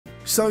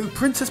So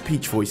Princess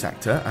Peach voice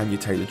actor Anya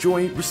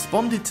Taylor-Joy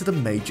responded to the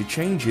major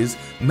changes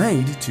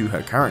made to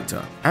her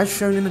character. As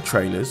shown in the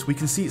trailers, we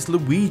can see it's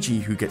Luigi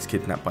who gets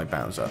kidnapped by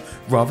Bowser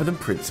rather than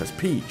Princess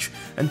Peach,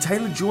 and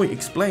Taylor-Joy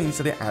explains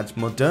that it adds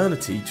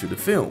modernity to the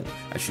film.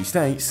 As she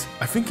states,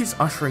 "I think it's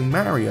ushering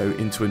Mario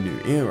into a new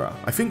era.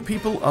 I think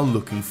people are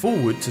looking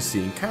forward to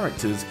seeing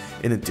characters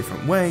in a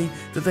different way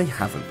that they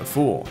haven't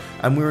before,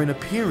 and we're in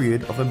a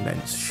period of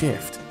immense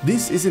shift."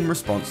 This is in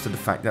response to the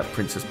fact that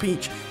Princess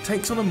Peach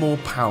takes on a more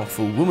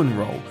powerful woman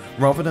role,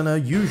 rather than her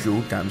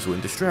usual damsel in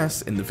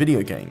distress in the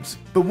video games.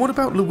 But what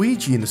about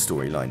Luigi in the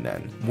storyline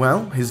then?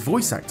 Well, his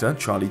voice actor,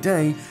 Charlie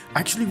Day,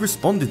 actually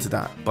responded to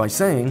that by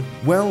saying,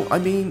 "Well, I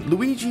mean,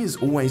 Luigi is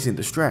always in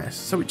distress,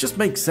 so it just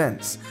makes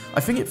sense. I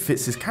think it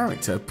fits his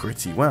character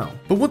pretty well."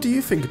 But what do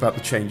you think about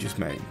the changes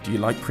made? Do you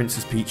like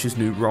Princess Peach's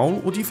new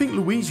role, or do you think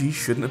Luigi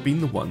shouldn't have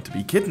been the one to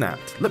be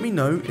kidnapped? Let me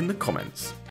know in the comments.